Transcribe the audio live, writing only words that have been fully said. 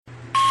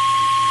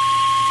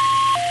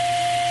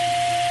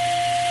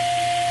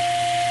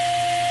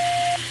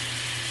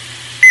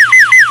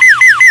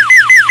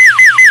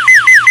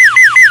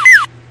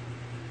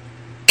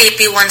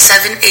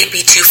AB17,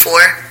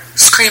 AB24,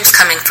 screams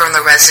coming from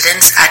the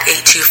residence at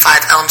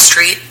 825 Elm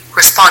Street.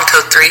 Respond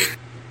code 3.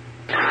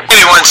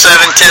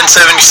 AB17,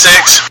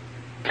 1076.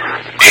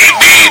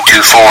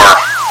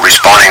 AB24,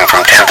 responding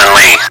from 10th and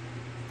Lee.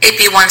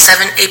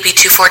 AB17,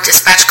 AB24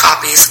 dispatch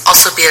copies.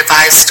 Also be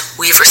advised,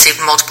 we've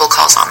received multiple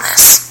calls on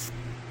this.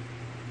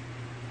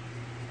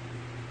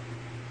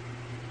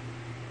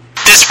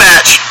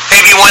 Dispatch,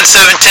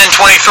 AB17,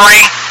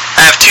 1023.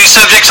 I have 2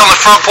 subjects on the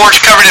front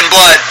porch covered in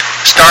blood.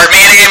 Start me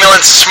an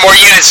ambulance and some more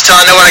units till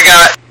I know what I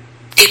got.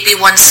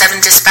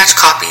 AB17 dispatch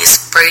copies.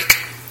 Break.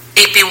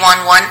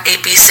 AB11,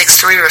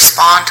 AB63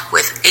 respond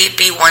with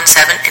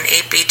AB17 and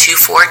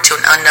AB24 to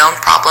an unknown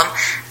problem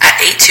at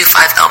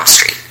 825 Elm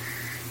Street.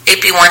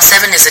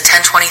 AB17 is a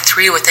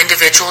 1023 with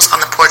individuals on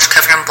the porch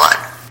covered in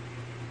blood.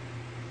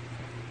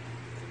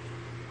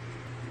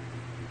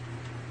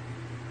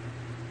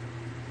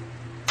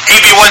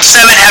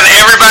 AB17, have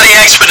everybody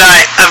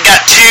expedite. I've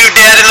got 2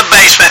 dead in the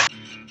basement.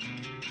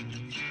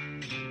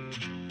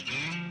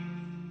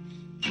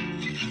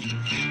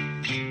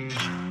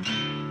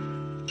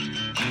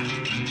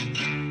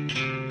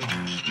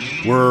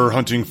 We're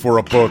hunting for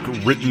a book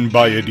written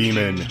by a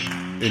demon,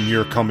 and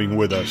you're coming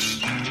with us.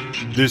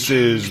 This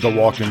is the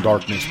Walk in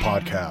Darkness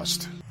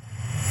podcast.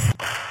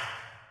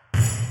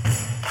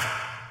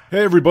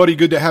 Hey everybody,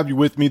 good to have you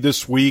with me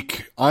this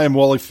week. I am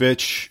Wally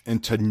Fitch,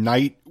 and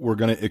tonight we're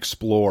going to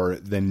explore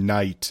the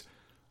night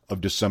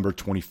of December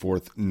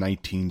 24th,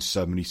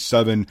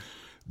 1977.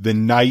 The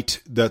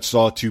night that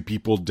saw 2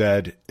 people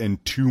dead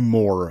and 2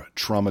 more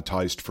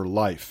traumatized for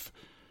life.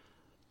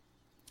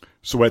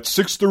 So at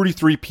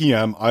 6:33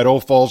 p.m., Idaho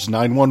Falls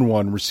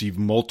 911 received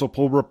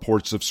multiple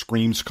reports of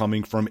screams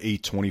coming from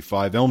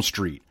 825 Elm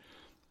Street,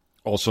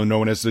 also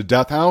known as the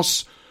Death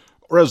House,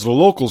 or as the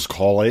locals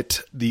call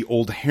it, the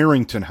Old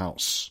Harrington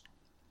House.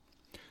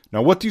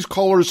 Now what these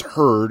callers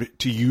heard,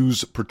 to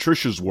use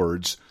Patricia's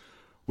words,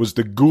 was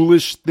the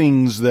ghoulish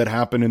things that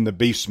happen in the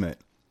basement.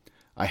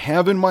 I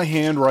have in my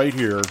hand right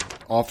here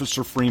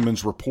Officer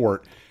Freeman's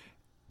report,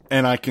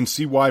 and I can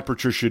see why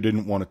Patricia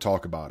didn't want to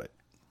talk about it.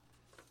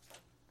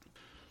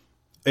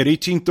 At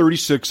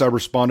 1836, I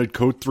responded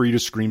code 3 to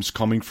screams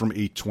coming from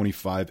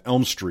 825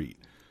 Elm Street.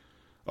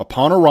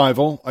 Upon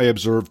arrival, I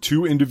observed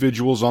 2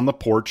 individuals on the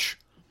porch,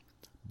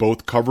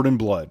 both covered in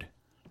blood.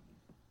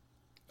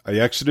 I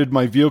exited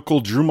my vehicle,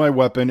 drew my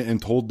weapon,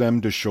 and told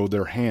them to show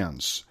their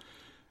hands.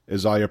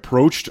 As I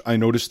approached, I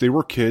noticed they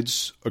were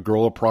kids, a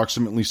girl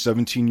approximately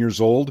 17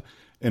 years old,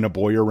 and a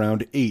boy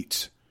around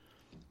 8.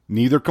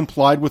 Neither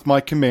complied with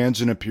my commands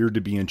and appeared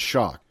to be in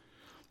shock.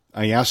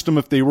 I asked them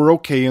if they were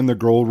okay, and the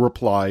girl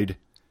replied,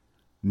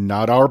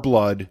 "Not our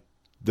blood.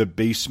 The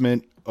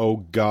basement. Oh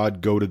God,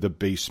 go to the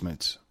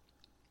basement."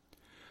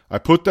 I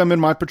put them in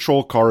my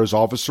patrol car as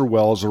Officer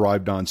Wells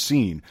arrived on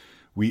scene.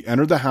 We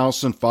entered the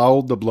house and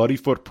followed the bloody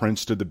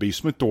footprints to the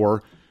basement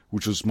door,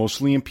 which was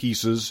mostly in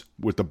pieces,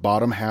 with the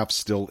bottom half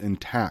still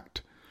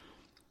intact.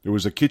 There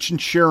was a kitchen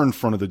chair in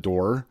front of the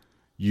door,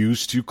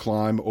 used to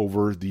climb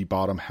over the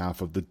bottom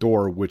half of the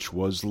door, which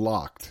was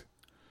locked.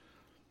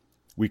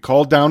 We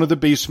called down to the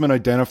basement,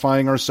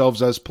 identifying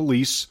ourselves as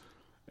police,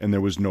 and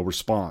there was no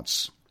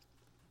response.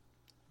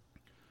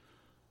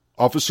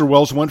 Officer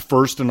Wells went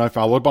first, and I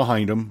followed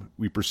behind him.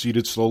 We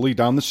proceeded slowly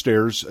down the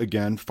stairs,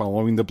 again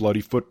following the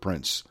bloody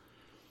footprints.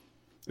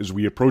 As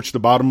we approached the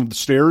bottom of the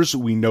stairs,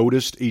 we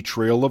noticed a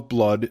trail of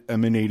blood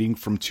emanating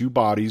from 2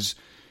 bodies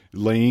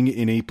laying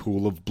in a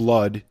pool of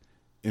blood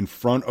in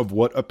front of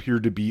what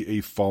appeared to be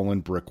a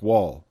fallen brick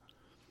wall.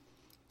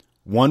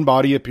 One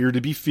body appeared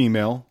to be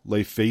female,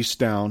 lay face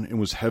down, and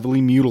was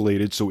heavily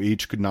mutilated so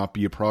age could not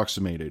be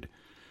approximated.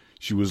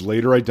 She was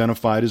later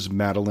identified as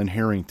Madeline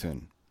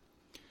Harrington.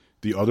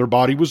 The other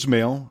body was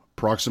male,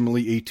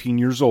 approximately 18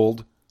 years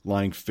old,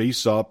 lying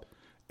face up,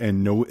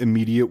 and no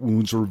immediate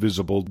wounds were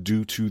visible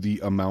due to the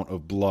amount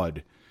of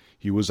blood.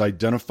 He was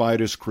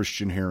identified as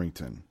Christian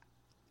Harrington.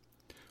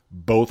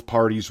 Both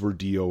parties were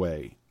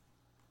DOA.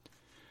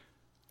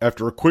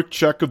 After a quick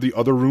check of the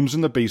other rooms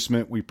in the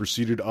basement, we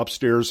proceeded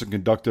upstairs and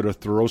conducted a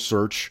thorough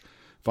search,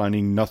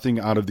 finding nothing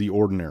out of the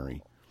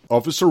ordinary.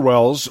 Officer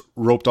Wells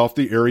roped off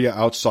the area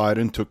outside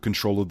and took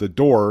control of the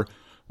door,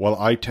 while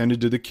I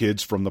tended to the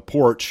kids from the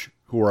porch,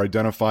 who were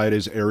identified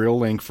as Ariel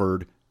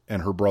Langford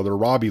and her brother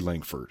Robbie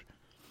Langford.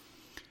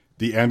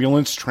 The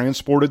ambulance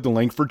transported the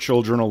Langford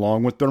children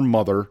along with their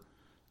mother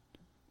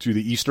to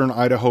the Eastern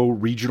Idaho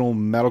Regional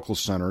Medical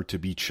Center to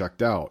be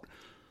checked out.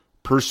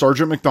 Per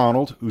Sergeant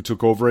McDonald, who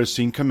took over as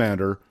scene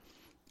commander,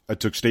 I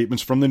took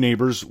statements from the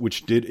neighbors,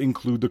 which did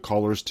include the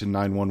callers to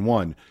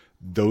 911.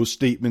 Those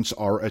statements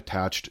are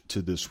attached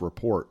to this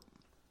report.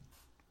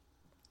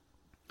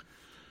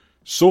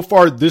 So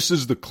far, this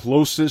is the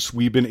closest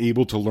we've been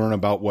able to learn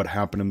about what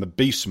happened in the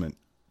basement,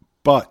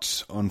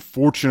 but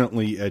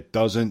unfortunately, it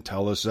doesn't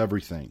tell us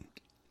everything.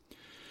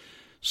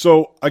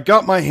 So I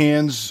got my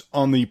hands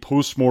on the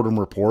post-mortem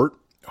report,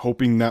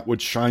 hoping that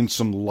would shine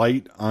some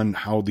light on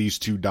how these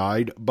 2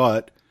 died,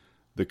 but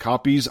the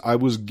copies I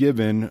was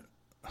given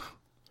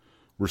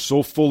were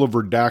so full of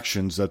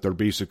redactions that they're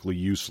basically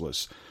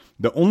useless.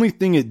 The only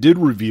thing it did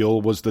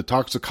reveal was the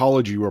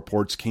toxicology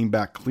reports came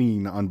back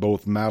clean on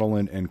both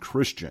Madeline and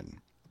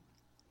Christian.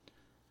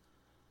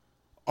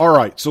 All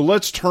right, so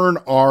let's turn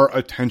our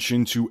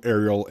attention to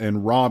Ariel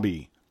and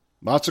Robbie.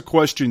 Lots of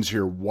questions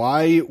here.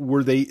 Why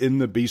were they in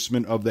the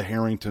basement of the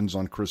Harringtons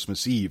on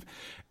Christmas Eve?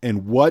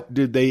 And what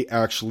did they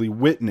actually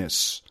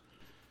witness?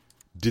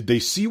 Did they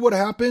see what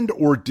happened,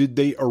 or did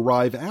they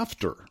arrive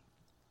after?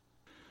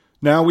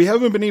 Now, we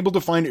haven't been able to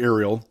find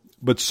Ariel,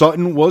 but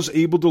Sutton was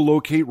able to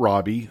locate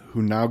Robbie,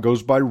 who now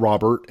goes by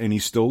Robert, and he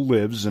still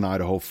lives in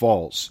Idaho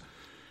Falls.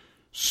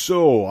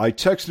 So I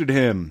texted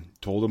him,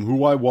 told him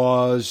who I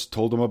was,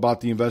 told him about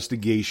the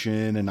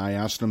investigation, and I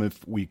asked him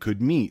if we could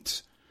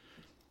meet.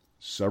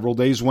 Several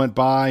days went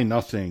by,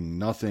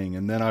 nothing,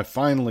 and then I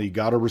finally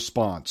got a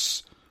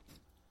response,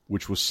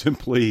 which was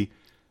simply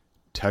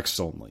text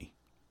only.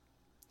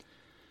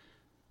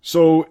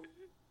 So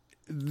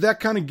that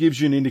kind of gives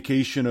you an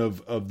indication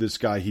of this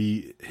guy.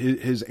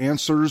 His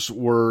answers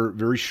were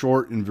very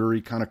short and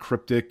very kind of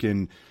cryptic,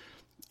 and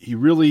he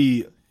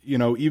really,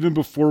 even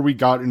before we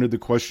got into the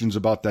questions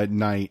about that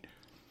night,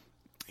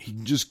 he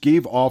just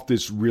gave off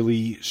this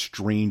really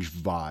strange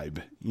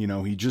vibe.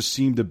 He just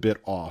seemed a bit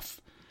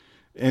off.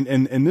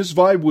 And this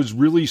vibe was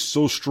really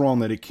so strong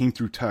that it came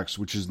through text,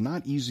 which is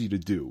not easy to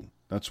do.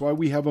 That's why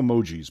we have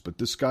emojis, but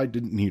this guy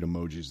didn't need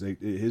emojis.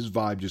 His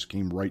vibe just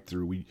came right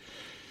through.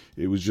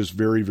 It was just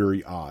very,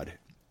 very odd.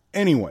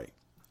 Anyway,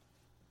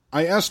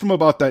 I asked him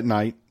about that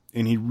night,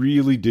 and he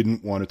really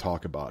didn't want to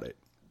talk about it.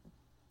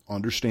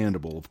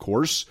 Understandable, of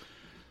course.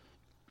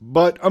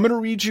 But I'm going to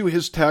read you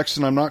his text,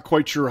 and I'm not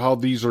quite sure how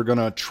these are going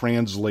to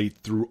translate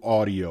through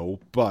audio,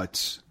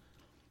 but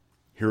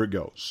here it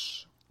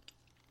goes.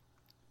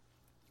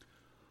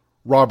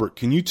 Robert,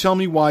 can you tell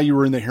me why you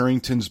were in the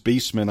Harringtons'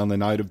 basement on the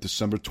night of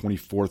December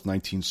 24th,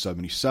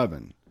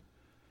 1977?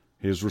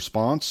 His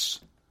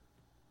response,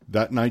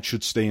 that night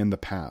should stay in the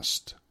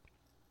past.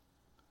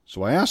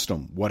 So I asked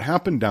him, what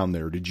happened down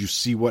there? Did you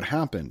see what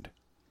happened?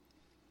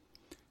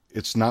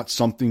 It's not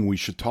something we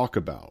should talk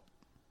about.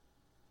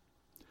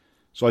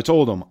 So I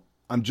told him,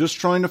 I'm just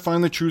trying to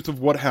find the truth of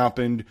what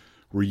happened.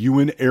 Were you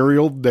and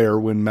Ariel there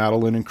when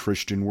Madeline and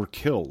Christian were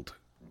killed?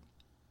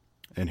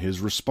 And his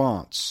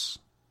response,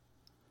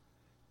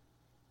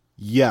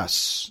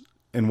 yes.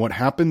 And what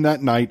happened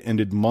that night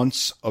ended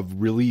months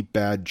of really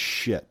bad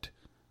shit.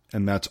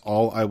 And that's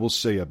all I will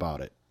say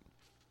about it.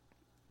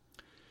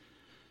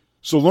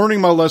 So learning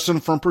my lesson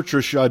from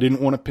Patricia, I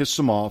didn't want to piss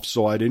him off,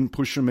 so I didn't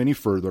push him any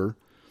further.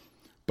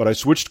 But I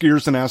switched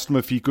gears and asked him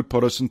if he could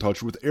put us in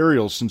touch with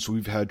Ariel since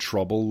we've had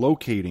trouble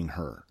locating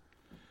her.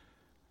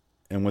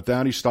 And with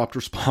that, he stopped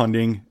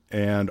responding,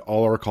 and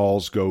all our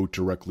calls go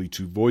directly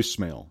to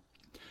voicemail.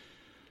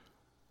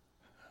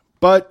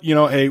 But,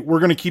 hey, we're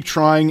going to keep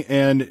trying,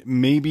 and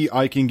maybe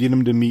I can get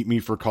him to meet me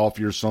for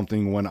coffee or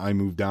something when I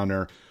move down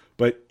there.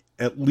 But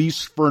at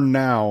least for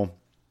now,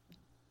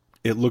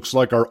 it looks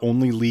like our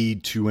only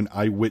lead to an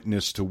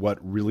eyewitness to what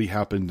really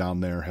happened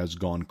down there has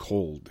gone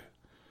cold.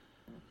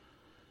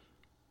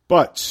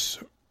 But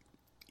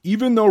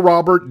even though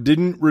Robert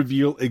didn't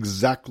reveal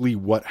exactly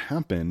what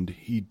happened,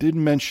 he did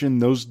mention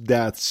those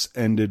deaths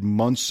ended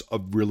months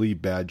of really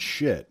bad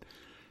shit.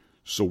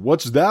 So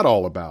what's that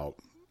all about?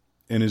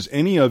 And is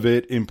any of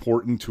it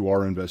important to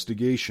our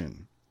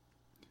investigation?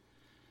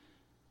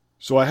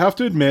 So I have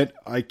to admit,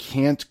 I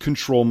can't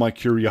control my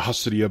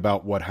curiosity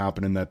about what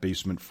happened in that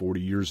basement 40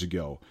 years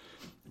ago.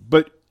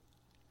 But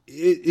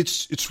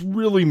it's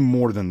really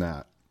more than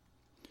that.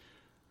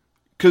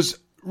 Because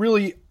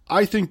really,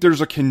 I think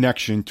there's a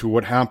connection to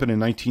what happened in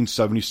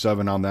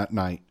 1977 on that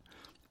night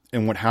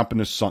and what happened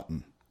to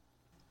Sutton.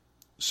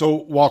 So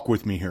walk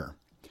with me here.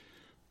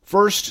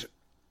 First,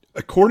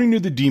 according to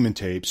the demon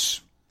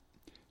tapes,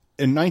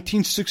 in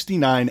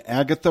 1969,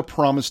 Agatha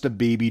promised a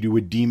baby to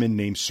a demon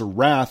named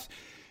Sarath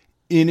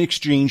in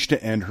exchange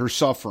to end her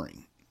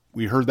suffering.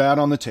 We heard that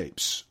on the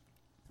tapes.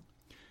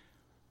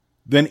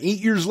 Then 8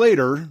 years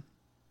later,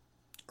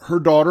 her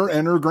daughter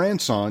and her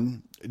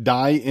grandson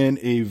die in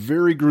a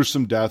very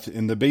gruesome death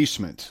in the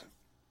basement.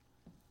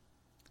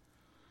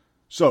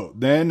 So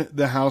then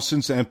the house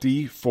sits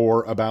empty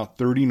for about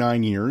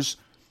 39 years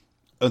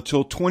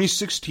until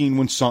 2016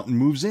 when Sutton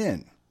moves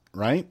in,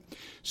 right?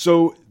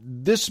 So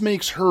this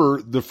makes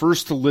her the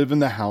first to live in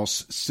the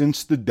house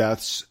since the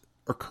deaths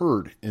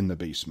occurred in the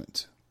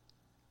basement.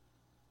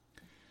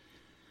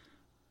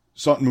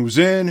 Sutton moves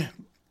in,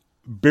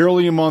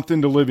 barely a month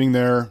into living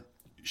there,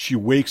 she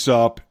wakes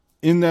up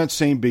in that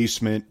same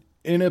basement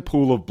in a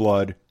pool of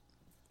blood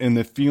and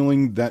the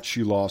feeling that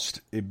she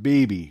lost a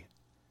baby.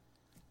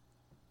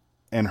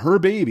 And her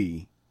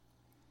baby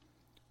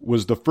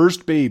was the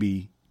first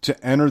baby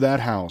to enter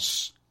that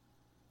house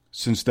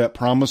since that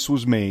promise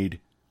was made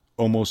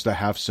almost a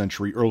half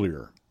century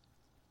earlier.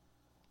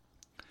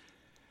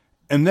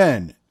 And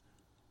then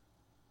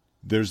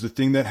there's the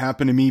thing that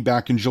happened to me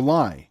back in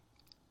July,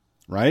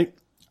 right?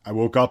 I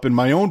woke up in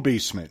my own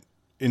basement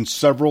in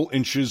several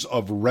inches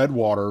of red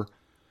water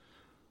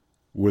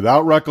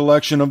without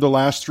recollection of the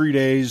last 3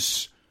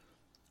 days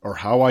or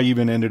how I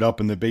even ended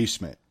up in the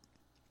basement.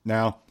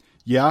 Now,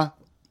 Yeah,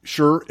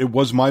 sure, it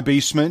was my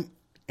basement,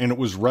 and it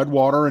was red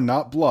water and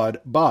not blood,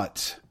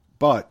 but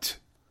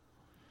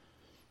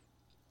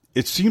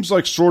it seems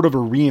like sort of a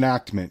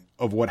reenactment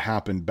of what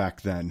happened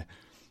back then.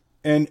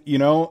 And,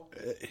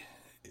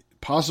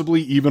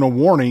 possibly even a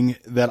warning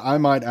that I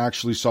might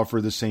actually suffer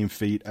the same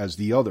fate as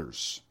the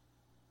others.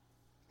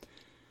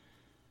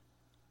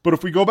 But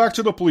if we go back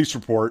to the police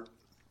report,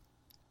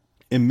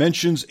 it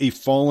mentions a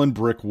fallen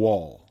brick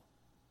wall.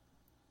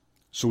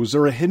 So is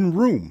there a hidden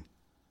room?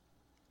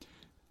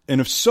 And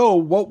if so,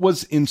 what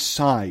was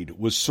inside?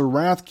 Was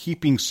Sarath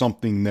keeping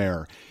something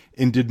there?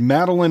 And did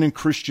Madeline and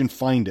Christian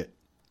find it?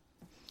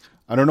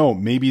 I don't know,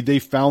 maybe they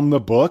found the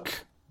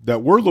book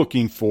that we're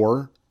looking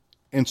for,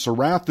 and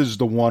Sarath is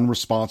the one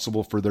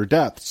responsible for their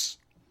deaths.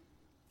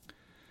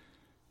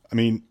 I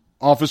mean,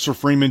 Officer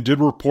Freeman did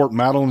report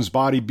Madeline's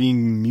body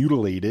being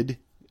mutilated,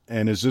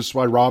 and is this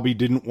why Robbie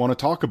didn't want to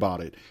talk about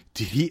it?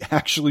 Did he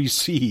actually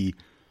see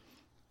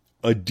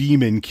a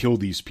demon kill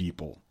these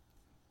people?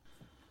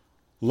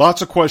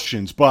 Lots of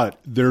questions, but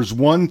there's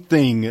one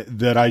thing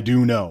that I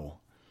do know,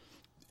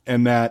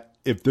 and that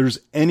if there's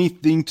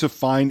anything to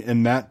find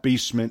in that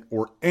basement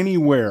or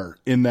anywhere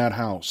in that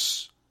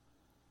house,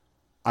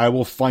 I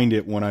will find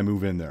it when I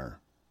move in there.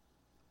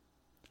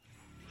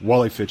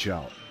 Wally Fitch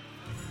out.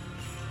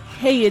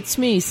 Hey, it's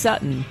me,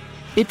 Sutton.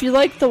 If you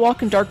like the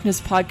Walk in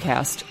Darkness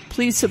podcast,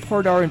 please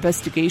support our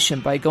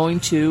investigation by going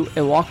to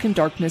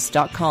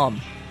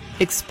awalkindarkness.com.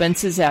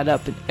 Expenses add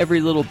up, and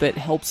every little bit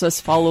helps us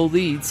follow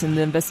leads in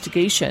the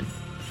investigation.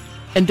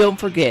 And don't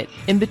forget,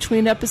 in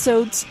between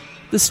episodes,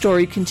 the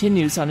story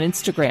continues on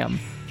Instagram.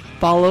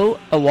 Follow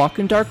A Walk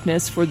in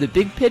Darkness for the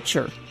big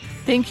picture.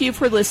 Thank you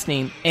for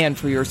listening and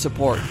for your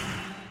support.